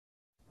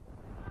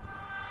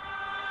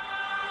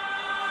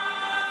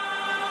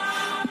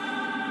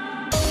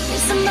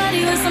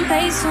ready with some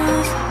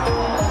patience.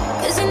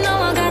 Cause you know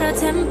I got a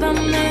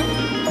temperament,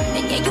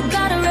 and yeah, you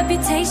got a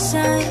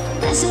reputation.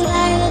 That's a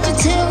lie that you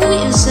tell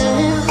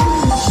yourself.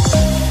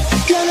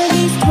 None of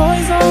these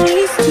toys on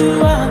lease to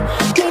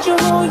make your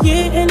whole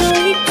year in a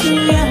week to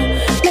lame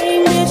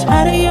bitch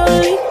out of your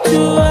league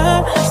to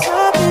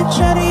stop bitch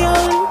out of your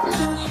league.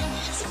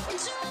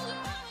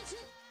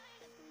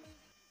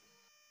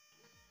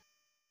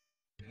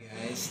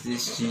 Guys,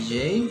 this is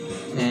GJ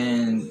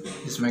and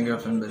this is my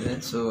girlfriend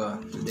Balette. So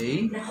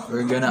today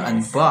we're gonna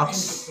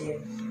unbox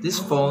this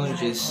phone,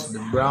 which is the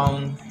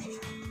brown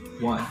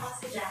one.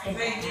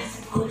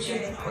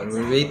 What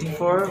we're waiting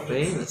for?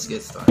 Okay, let's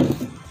get started.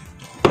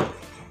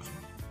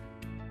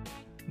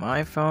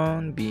 My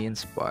phone be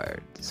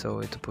inspired.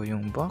 So ito po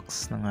yung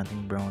box ng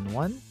ating brown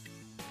one.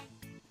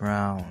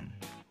 Brown.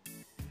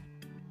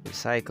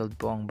 Recycled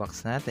po ang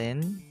box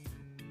natin.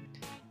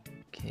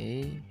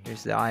 Okay,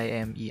 here's the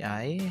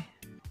IMEI.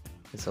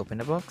 Let's open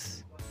the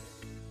box.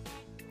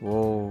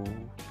 Whoa.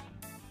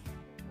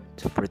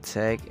 To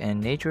protect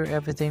and nature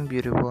everything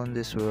beautiful in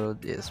this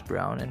world is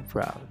brown and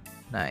proud.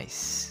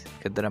 Nice.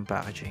 Ganda ng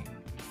packaging.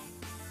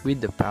 With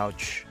the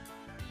pouch.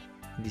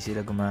 Hindi sila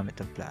gumamit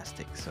ng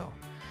plastic. So,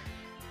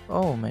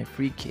 oh, my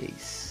free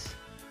case.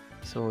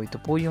 So, ito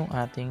po yung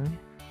ating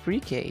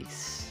free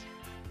case.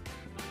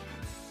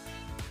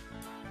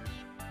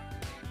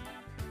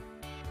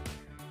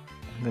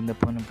 Ang ganda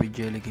po ng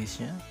pre-jelly case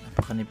niya.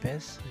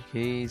 Napakanipis.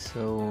 Okay,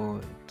 so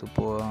ito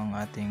po ang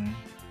ating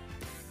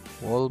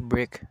wall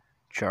brick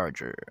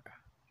charger.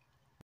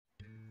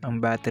 Ang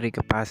battery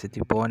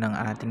capacity po ng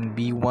ating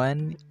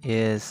B1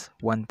 is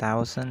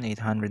 1,800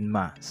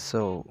 mAh.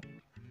 So,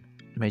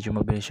 medyo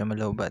mabilis siya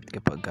malobat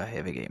kapag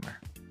heavy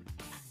gamer.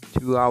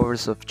 2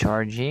 hours of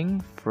charging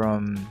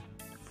from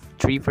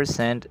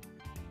 3%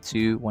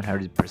 to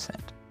 100%.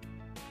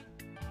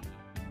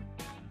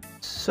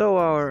 So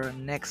our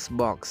next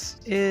box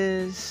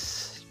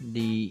is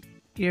the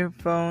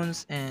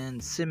earphones and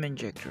SIM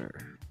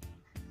injector.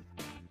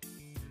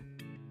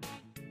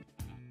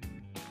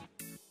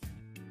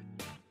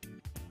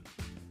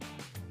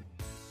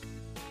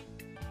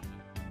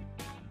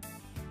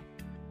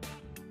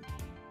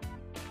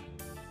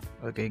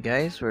 Okay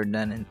guys, we're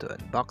done into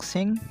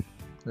unboxing.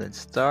 Let's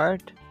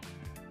start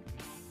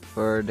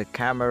for the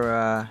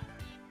camera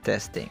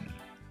testing.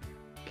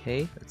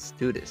 Okay, let's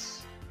do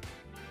this.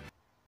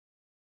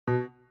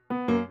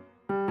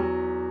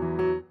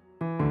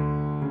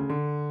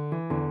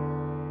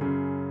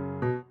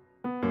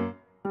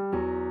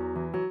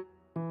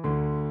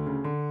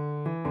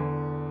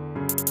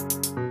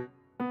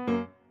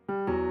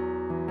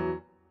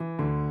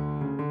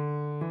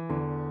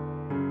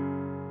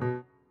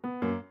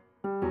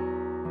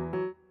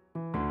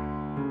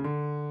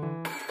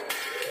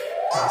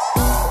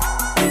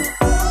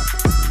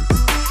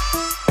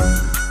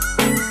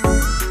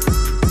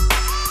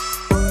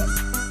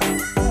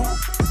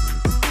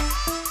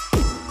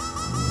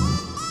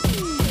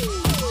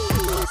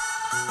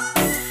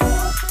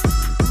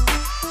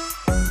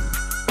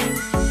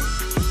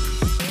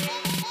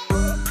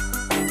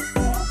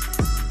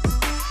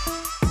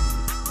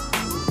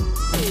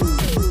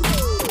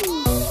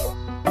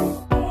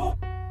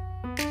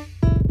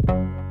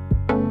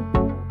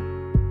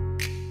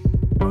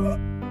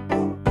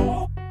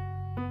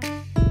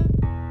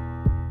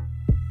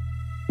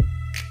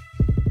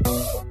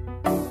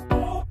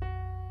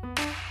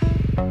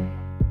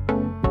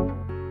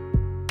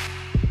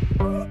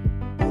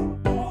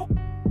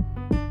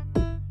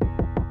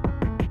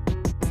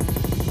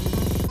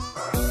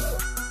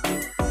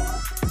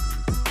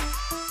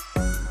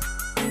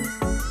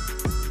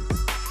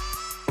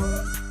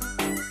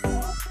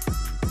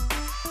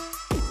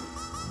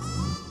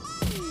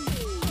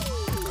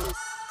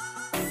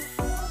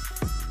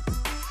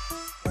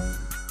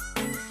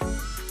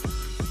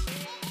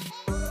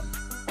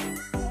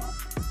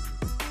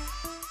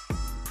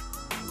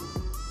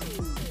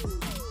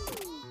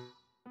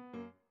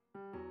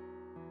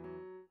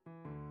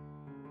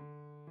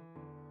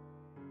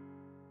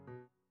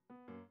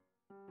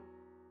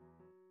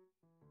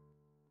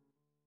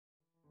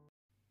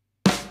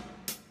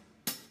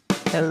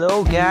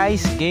 Hello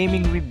guys!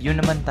 Gaming review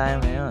naman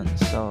tayo ngayon.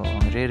 So,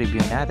 ang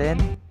re-review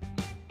natin,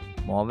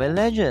 Mobile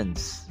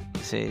Legends.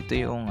 Kasi ito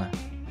yung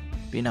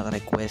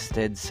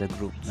pinaka-requested sa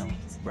group ng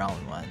Brown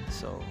One.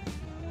 So,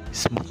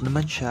 smooth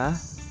naman siya.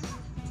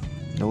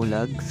 No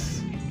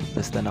lags.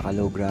 Basta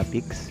naka-low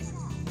graphics.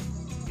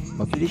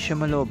 Mabilis siya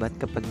malobat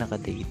kapag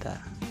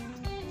naka-data.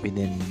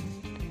 Within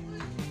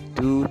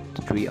 2 to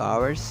 3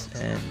 hours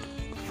and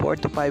 4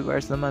 to 5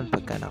 hours naman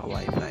pagka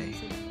naka-wifi.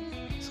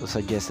 So,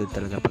 suggested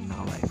talaga pag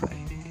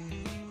naka-wifi.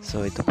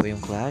 So, ito po yung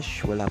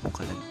clash. Wala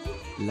pong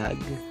lag.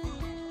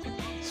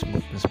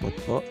 Smooth na smooth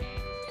po.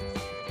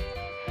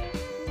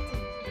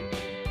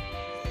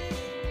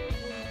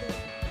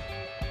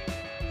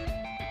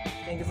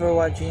 Thank you for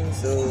watching.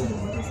 So,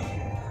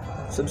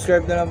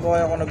 subscribe na lang po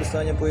kayo kung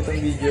nagustuhan niyo po itong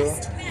video.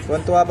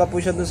 Tuwan-tuwa pa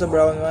po siya dun sa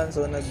brown one.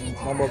 So,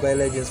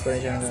 nag-Mobile Legends pa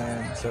rin siya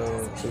ngayon. So,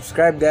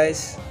 subscribe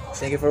guys.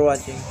 Thank you for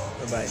watching.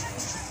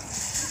 Bye-bye.